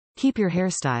Keep your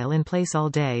hairstyle in place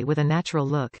all day with a natural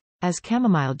look, as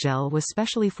chamomile gel was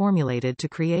specially formulated to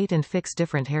create and fix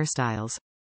different hairstyles.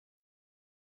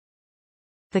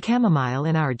 The chamomile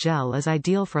in our gel is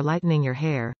ideal for lightening your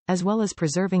hair, as well as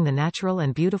preserving the natural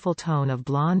and beautiful tone of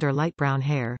blonde or light brown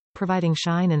hair, providing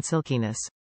shine and silkiness.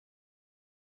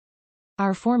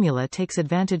 Our formula takes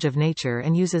advantage of nature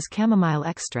and uses chamomile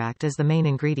extract as the main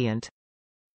ingredient.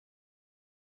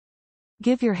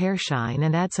 Give your hair shine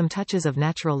and add some touches of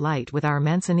natural light with our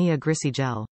Manzanilla Grisi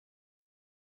Gel.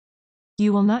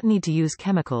 You will not need to use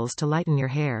chemicals to lighten your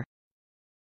hair.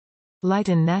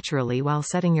 Lighten naturally while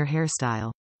setting your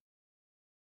hairstyle.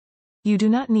 You do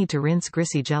not need to rinse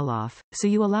Grisi Gel off, so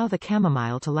you allow the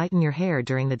chamomile to lighten your hair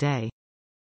during the day.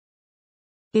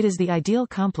 It is the ideal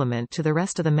complement to the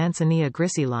rest of the Manzanilla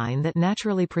Grisi line that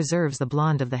naturally preserves the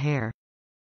blonde of the hair.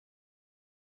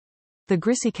 The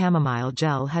Grisi Chamomile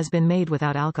Gel has been made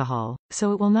without alcohol,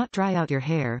 so it will not dry out your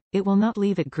hair, it will not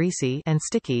leave it greasy and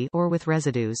sticky or with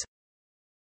residues.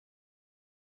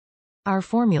 Our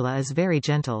formula is very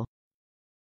gentle.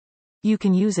 You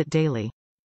can use it daily.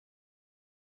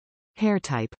 Hair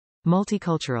type: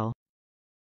 multicultural.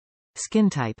 Skin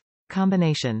type: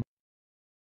 combination.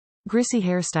 Grisi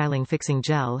Hairstyling Fixing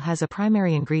Gel has a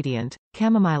primary ingredient,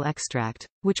 chamomile extract,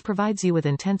 which provides you with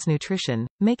intense nutrition,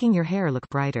 making your hair look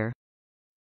brighter.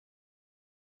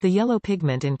 The yellow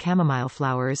pigment in chamomile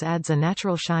flowers adds a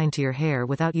natural shine to your hair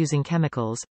without using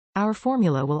chemicals. Our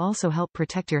formula will also help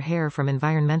protect your hair from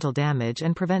environmental damage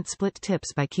and prevent split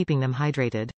tips by keeping them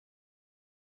hydrated.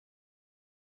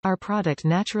 Our product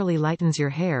naturally lightens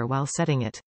your hair while setting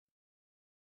it.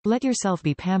 Let yourself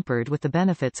be pampered with the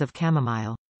benefits of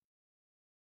chamomile.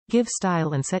 Give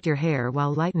style and set your hair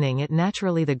while lightening it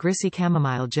naturally. The Grisi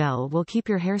Chamomile Gel will keep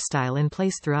your hairstyle in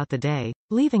place throughout the day,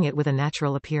 leaving it with a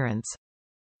natural appearance.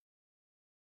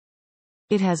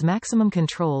 It has maximum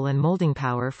control and molding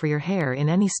power for your hair in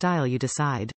any style you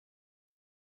decide.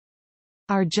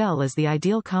 Our gel is the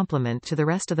ideal complement to the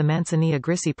rest of the Manzanilla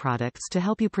Grisi products to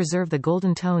help you preserve the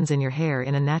golden tones in your hair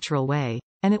in a natural way,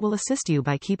 and it will assist you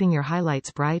by keeping your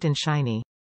highlights bright and shiny.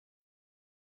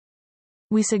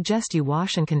 We suggest you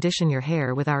wash and condition your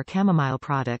hair with our chamomile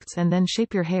products and then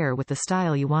shape your hair with the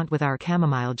style you want with our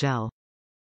chamomile gel.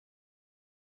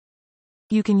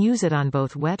 You can use it on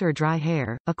both wet or dry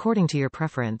hair, according to your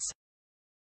preference.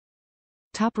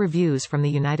 Top reviews from the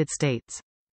United States.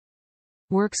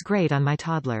 Works great on my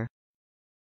toddler.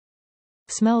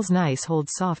 Smells nice,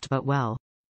 holds soft but well.